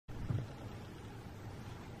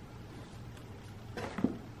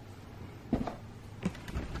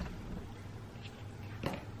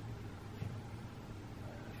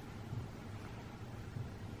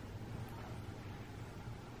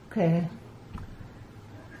Okay.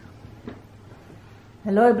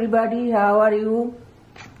 Hello everybody, how are you?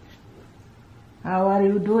 How are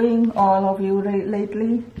you doing, all of you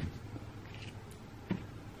lately?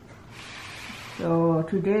 So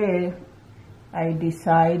today I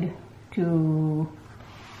decide to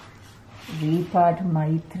repot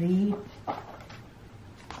my 3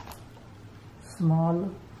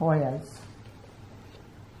 small Hoyas.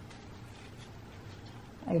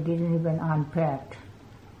 I didn't even unpack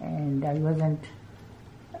and I wasn't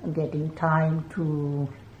getting time to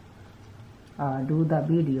do the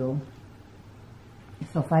video.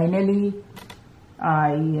 So finally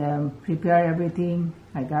I prepare everything.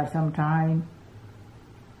 I got some time.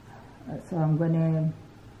 So I'm gonna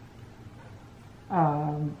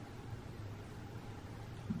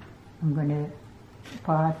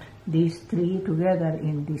pot these 3 together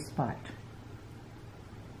in this pot.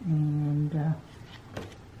 And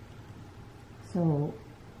so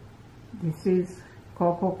this is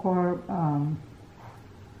cocoa core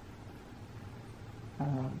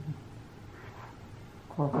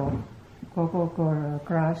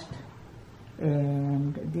crust,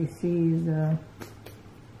 and this is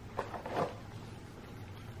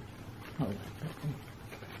with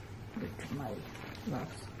my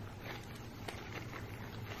gloves.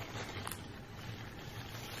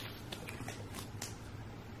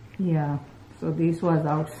 Yeah, so this was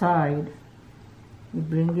outside. We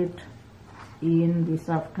bring it in this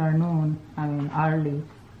afternoon, I mean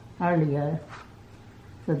earlier.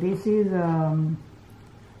 So this is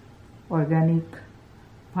organic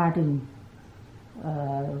potting,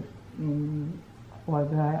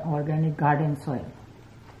 organic garden soil.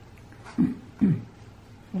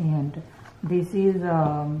 And this is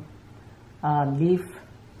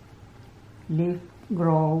leaf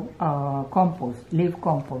grow compost, leaf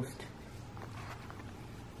compost.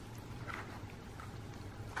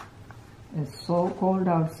 It's so cold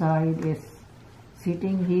outside. It's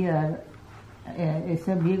sitting here. It's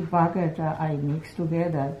a big bucket I mix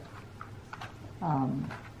together.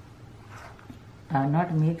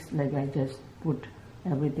 Not mixed, like I just put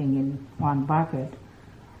everything in one bucket.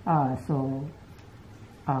 So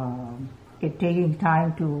it's taking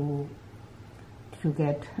time to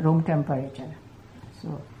get room temperature.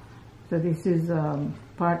 So this is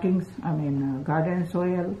pottings. I mean garden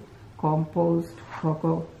soil, compost,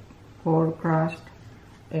 cocoa core crust,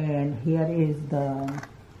 and here is the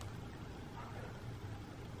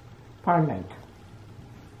perlite,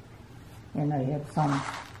 and I have some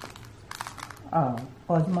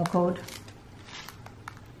Osmocote.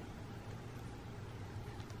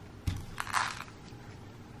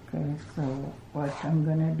 Okay, so what I'm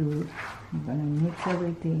gonna do, I'm gonna mix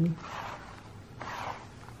everything.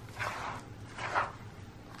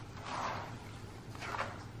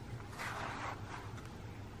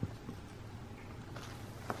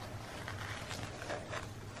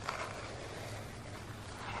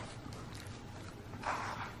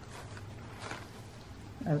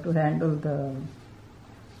 I have to handle the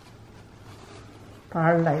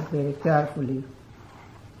perlite very carefully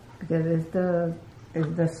because it's the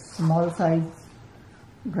small size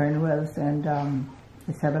granules, and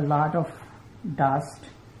it's have a lot of dust,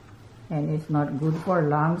 and it's not good for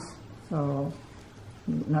lungs, so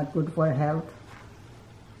not good for health.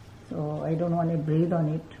 So I don't want to breathe on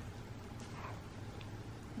it,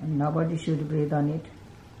 and nobody should breathe on it.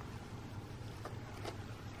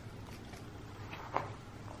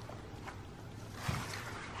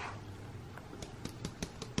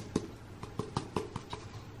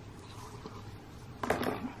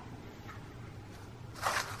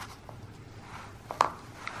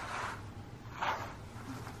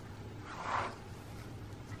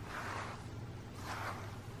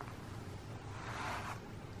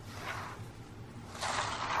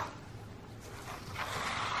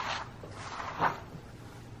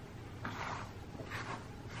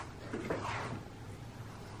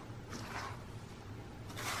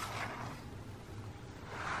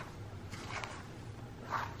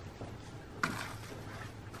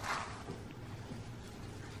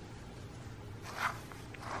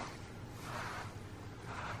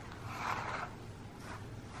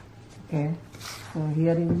 Okay, so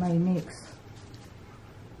here is my mix.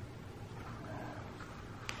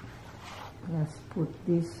 Let's put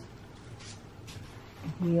this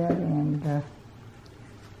here and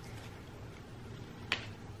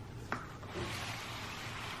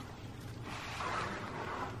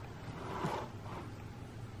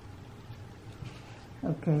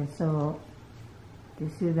okay, so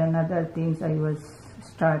this is another things I was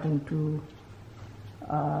starting to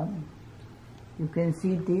you can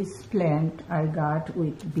see this plant I got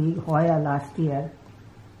with big Hoya last year,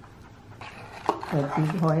 the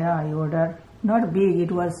big Hoya I ordered. Not big,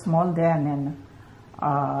 it was small then, and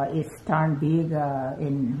it's turned big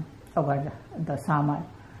in over the summer.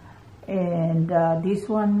 And this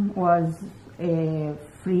one was a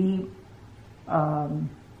free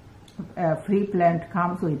plant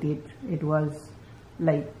comes with it. It was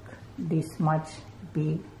like this much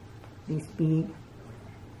big, this big,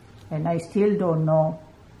 and I still don't know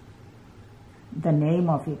the name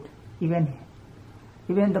of it. Even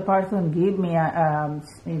the person gave me,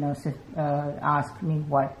 asked me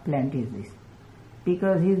what plant is this,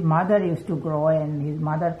 because his mother used to grow and his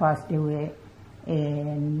mother passed away,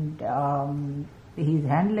 and he's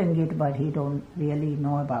handling it, but he don't really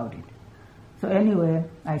know about it. So anyway,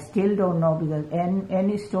 I still don't know, because in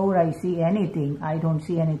any store I see anything, I don't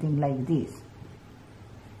see anything like this.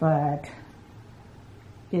 But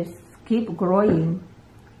it's keep growing,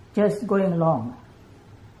 just going along.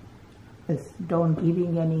 It's don't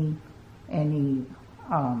giving any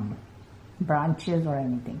branches or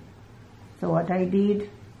anything. So what I did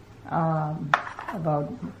about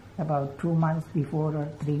 2 months before or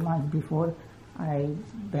 3 months before, I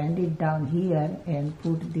bend it down here and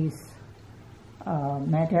put this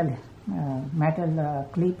metal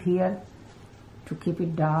clip here to keep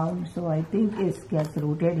it down. So I think it gets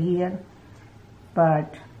rooted here,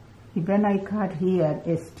 but when I cut here,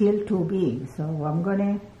 it's still too big. So I'm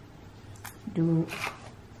gonna do,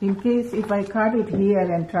 in case if I cut it here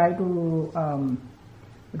and try to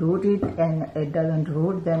root it and it doesn't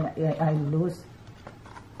root, then I lose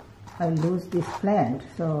this plant.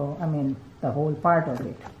 So I mean the whole part of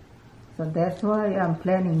it. So that's why I'm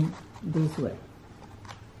planning this way.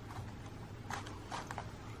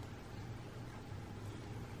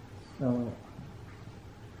 So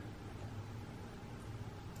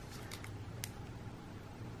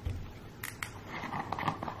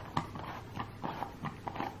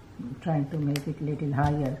I'm trying to make it a little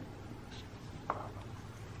higher.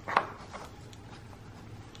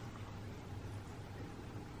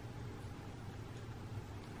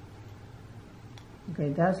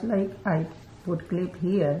 Okay, just like I put clip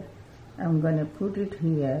here, I'm going to put it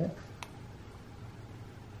here.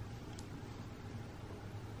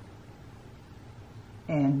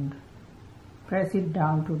 And press it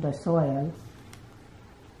down to the soil.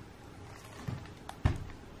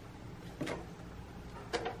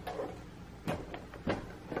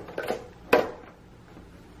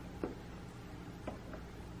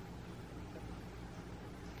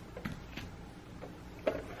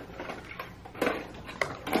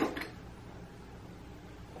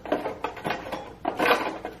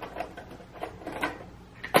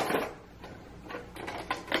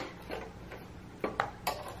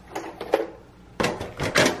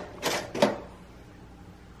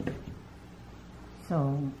 So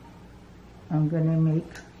I'm going to make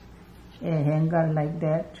a hanger like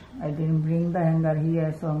that. I didn't bring the hanger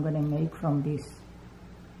here, so I'm going to make from this.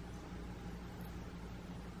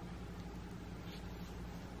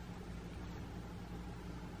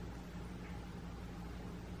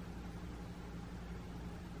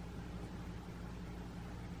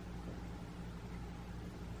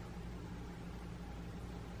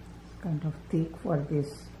 Kind of thick for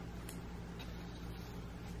this.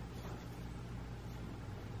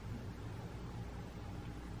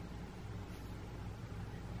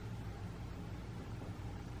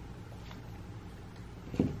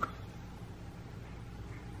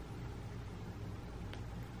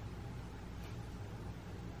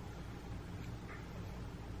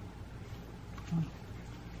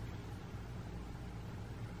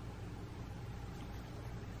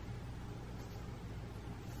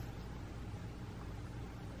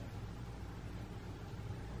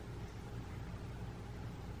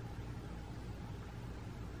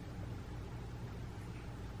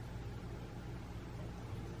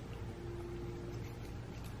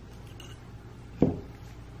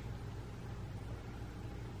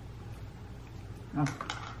 I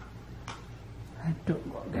have to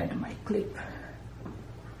go get my clip.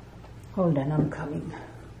 Hold on, I'm coming.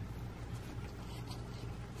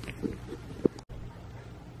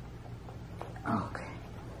 Okay.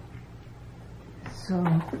 So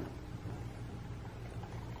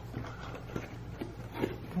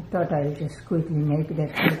I thought I'll just quickly make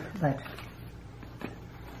that clip, but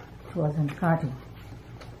it wasn't cutting.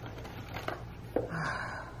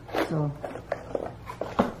 So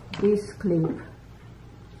this clip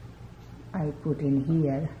I put in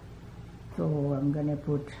here, so I'm gonna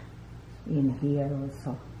put in here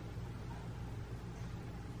also.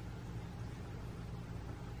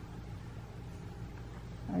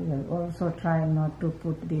 I will also try not to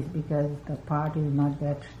put this because the part is not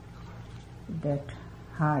that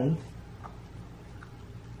high.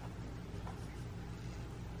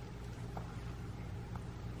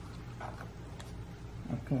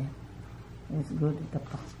 Okay, it's good.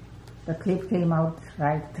 The clip came out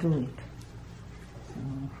right through it. So,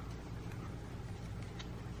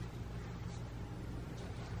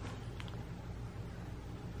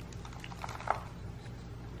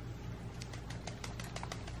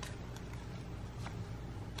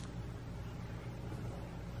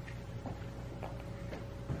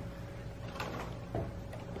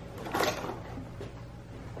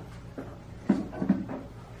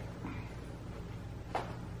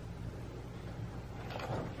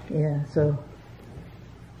 yeah, so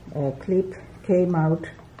a clip came out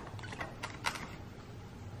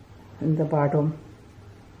in the bottom.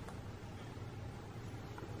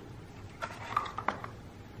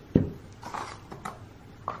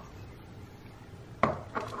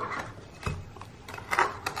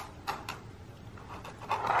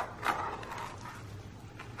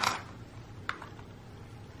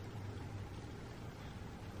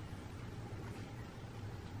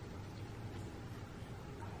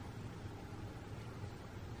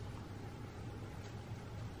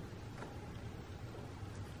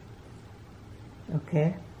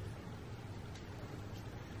 Okay,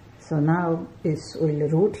 so now this will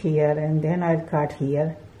root here and then I'll cut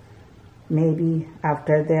here. Maybe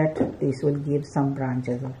after that this will give some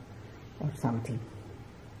branches or something.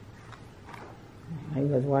 I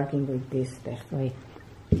was working with this, that's why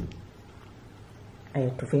I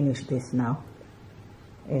have to finish this now.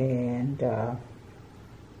 And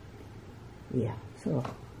yeah, so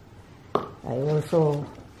I also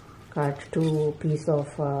cut 2 pieces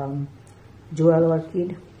of jewel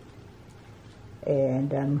orchid,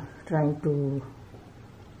 and I'm trying to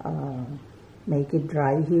make it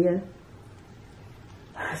dry here.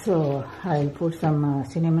 So I'll put some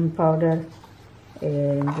cinnamon powder,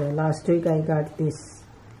 and last week I got this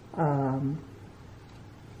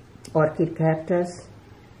orchid cactus,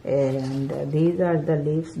 and these are the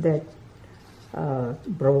leaves that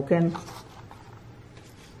broken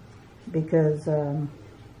because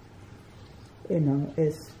you know,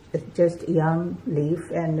 it's just young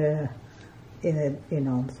leaf, and you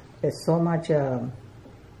know, there's so much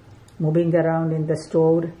moving around in the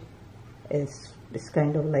store. It's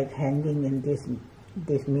kind of like hanging in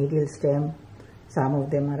this medial stem. Some of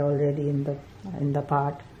them are already in the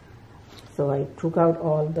pot. So I took out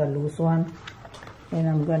all the loose one, and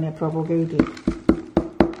I'm gonna propagate it.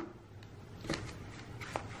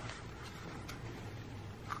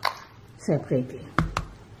 Separately.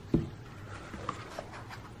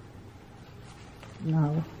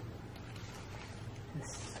 Now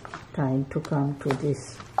it's time to come to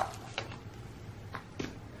this.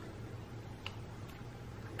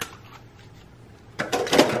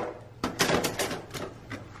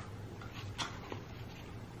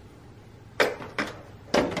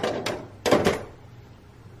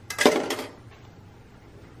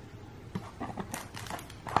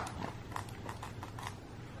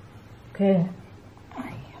 Okay.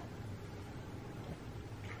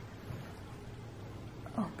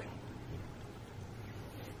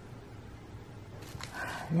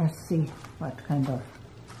 Let's see what kind of,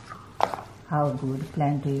 how good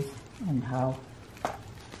plant is and how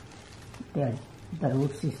the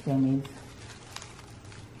root system is.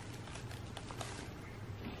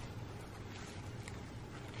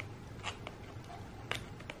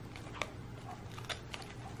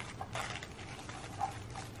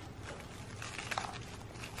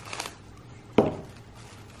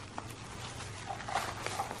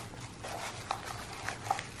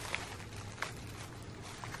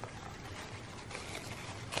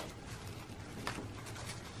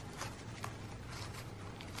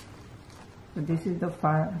 So this is the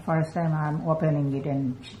first time I'm opening it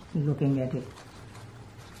and looking at it.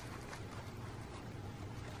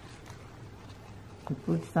 To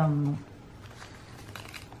put some,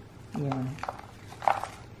 yeah,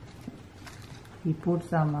 he put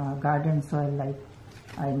some garden soil like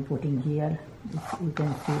I'm putting here. You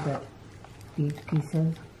can see that these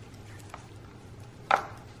pieces.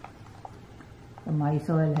 My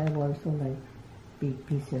soil have also like big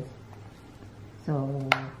pieces. So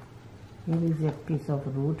here is a piece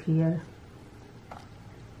of root here.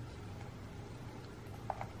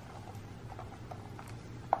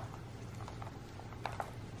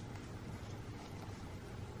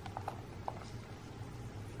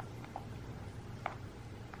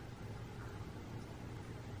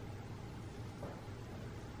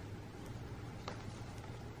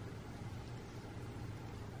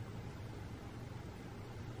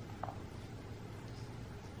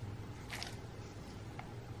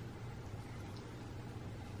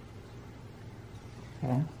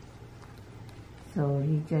 Okay. So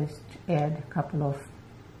we just add a couple of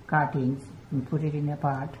cuttings and put it in a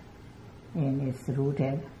pot, and it's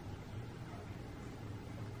rooted.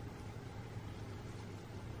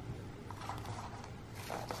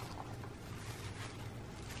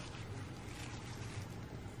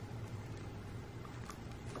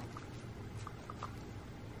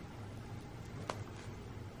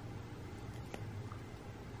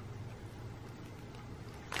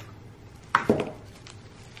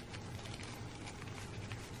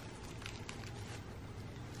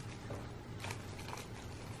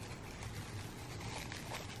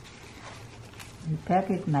 You pack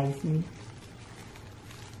it nicely.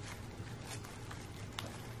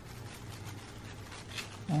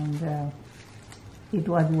 And it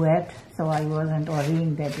was wet, so I wasn't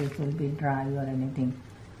worrying that it will be dry or anything.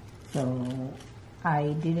 So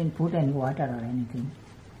I didn't put any water or anything.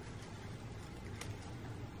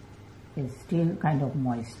 It's still kind of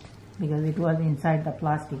moist because it was inside the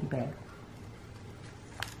plastic bag.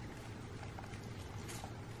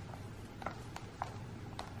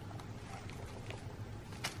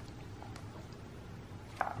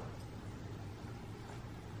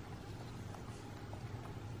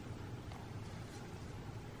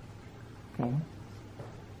 Okay.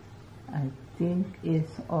 I think it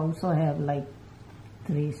also have like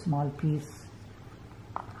 3 small pieces.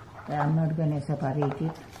 I'm not going to separate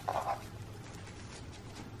it.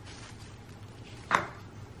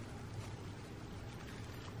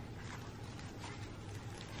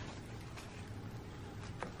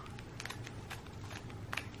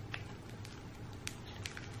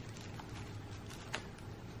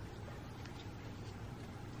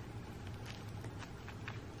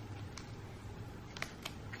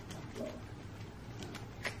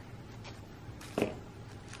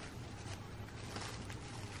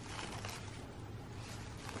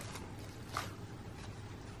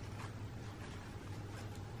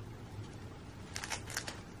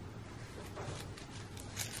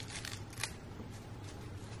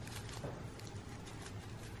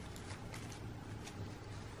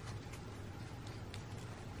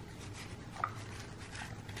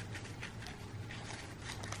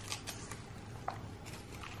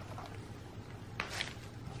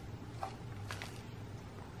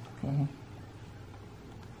 Okay.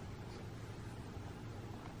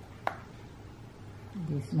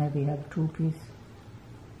 This maybe have 2 pieces.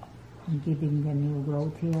 I'm giving the new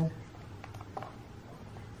growth here.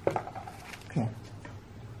 Okay.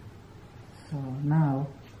 So now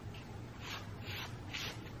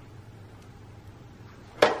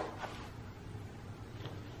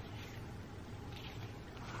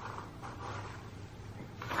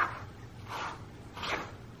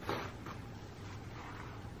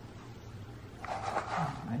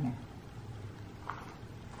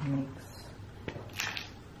mix.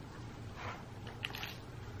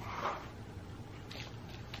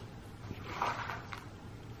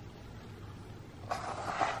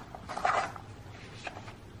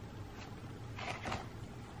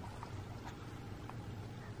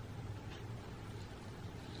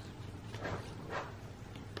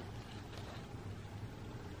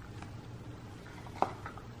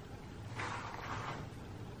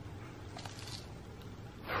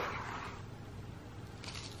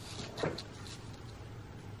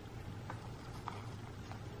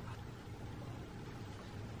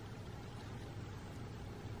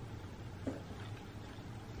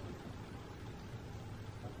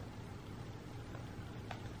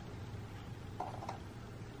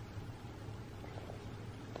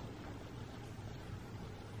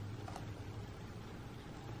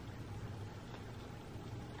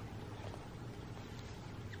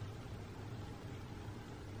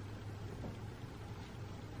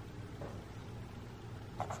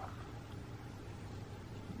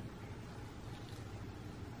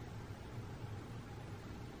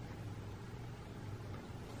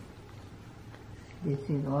 This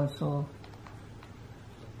is also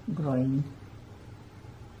growing.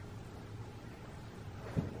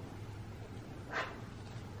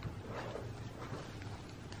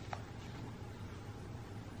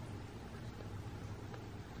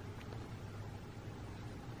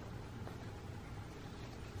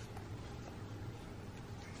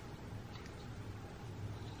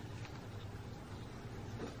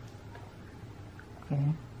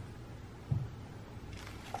 Okay.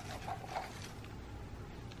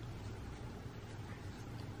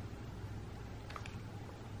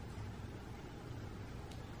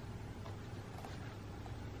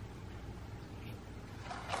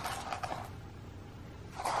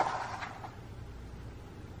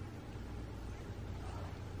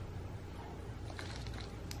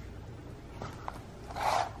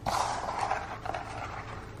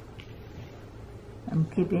 I'm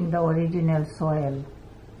keeping the original soil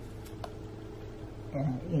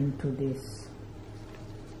into this,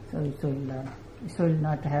 so it will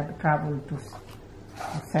not have trouble to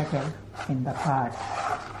settle in the pot.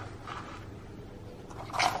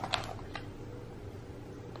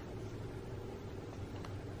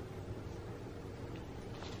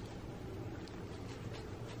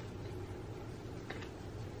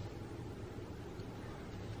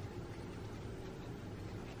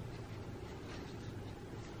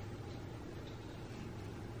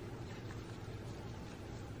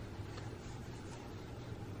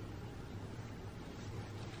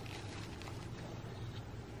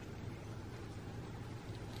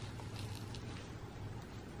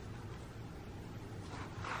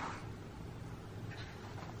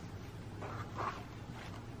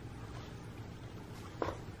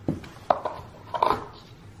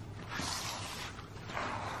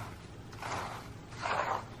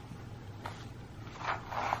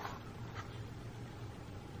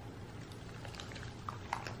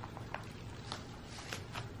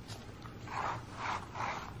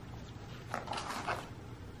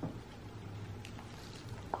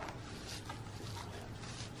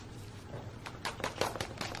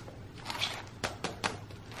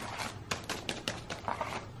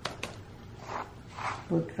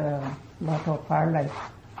 Put a lot of perlite,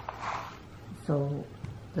 so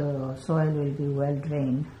the soil will be well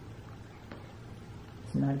drained.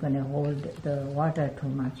 It's not going to hold the water too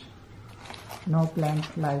much. No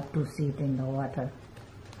plant like to sit in the water.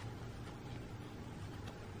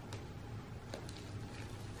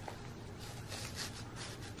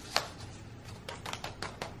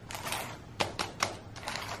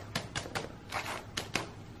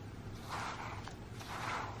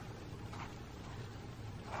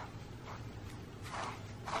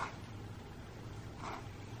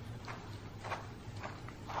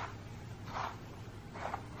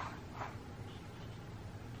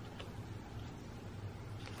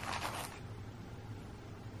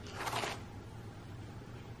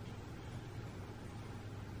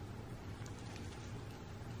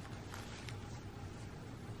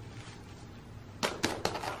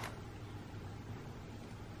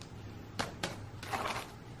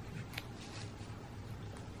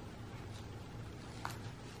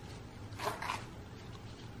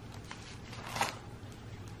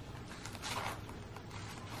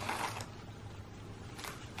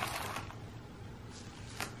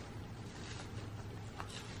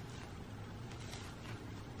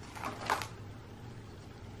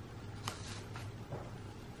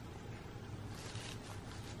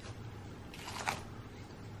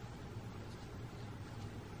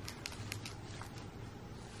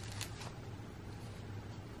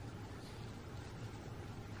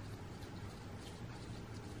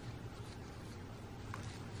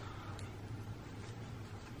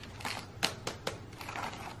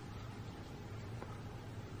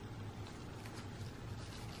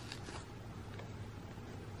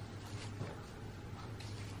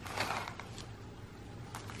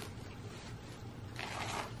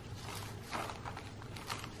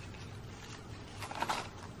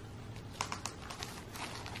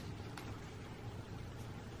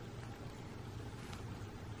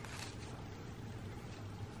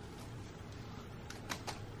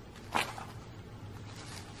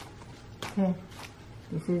 Okay,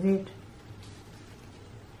 this is it.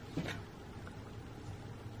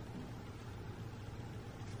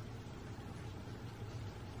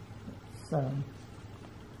 So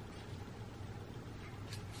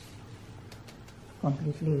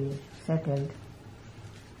completely settled.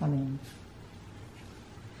 I mean,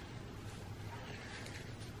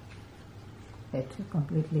 it's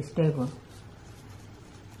completely stable.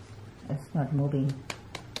 It's not moving.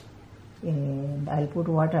 And I'll put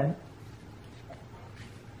water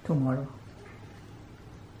tomorrow.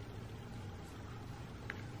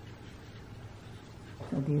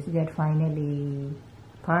 So this get finally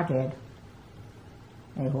parted.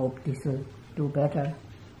 I hope this will do better.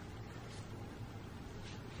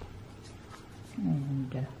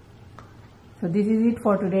 And so this is it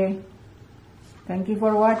for today. Thank you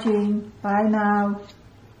for watching. Bye now.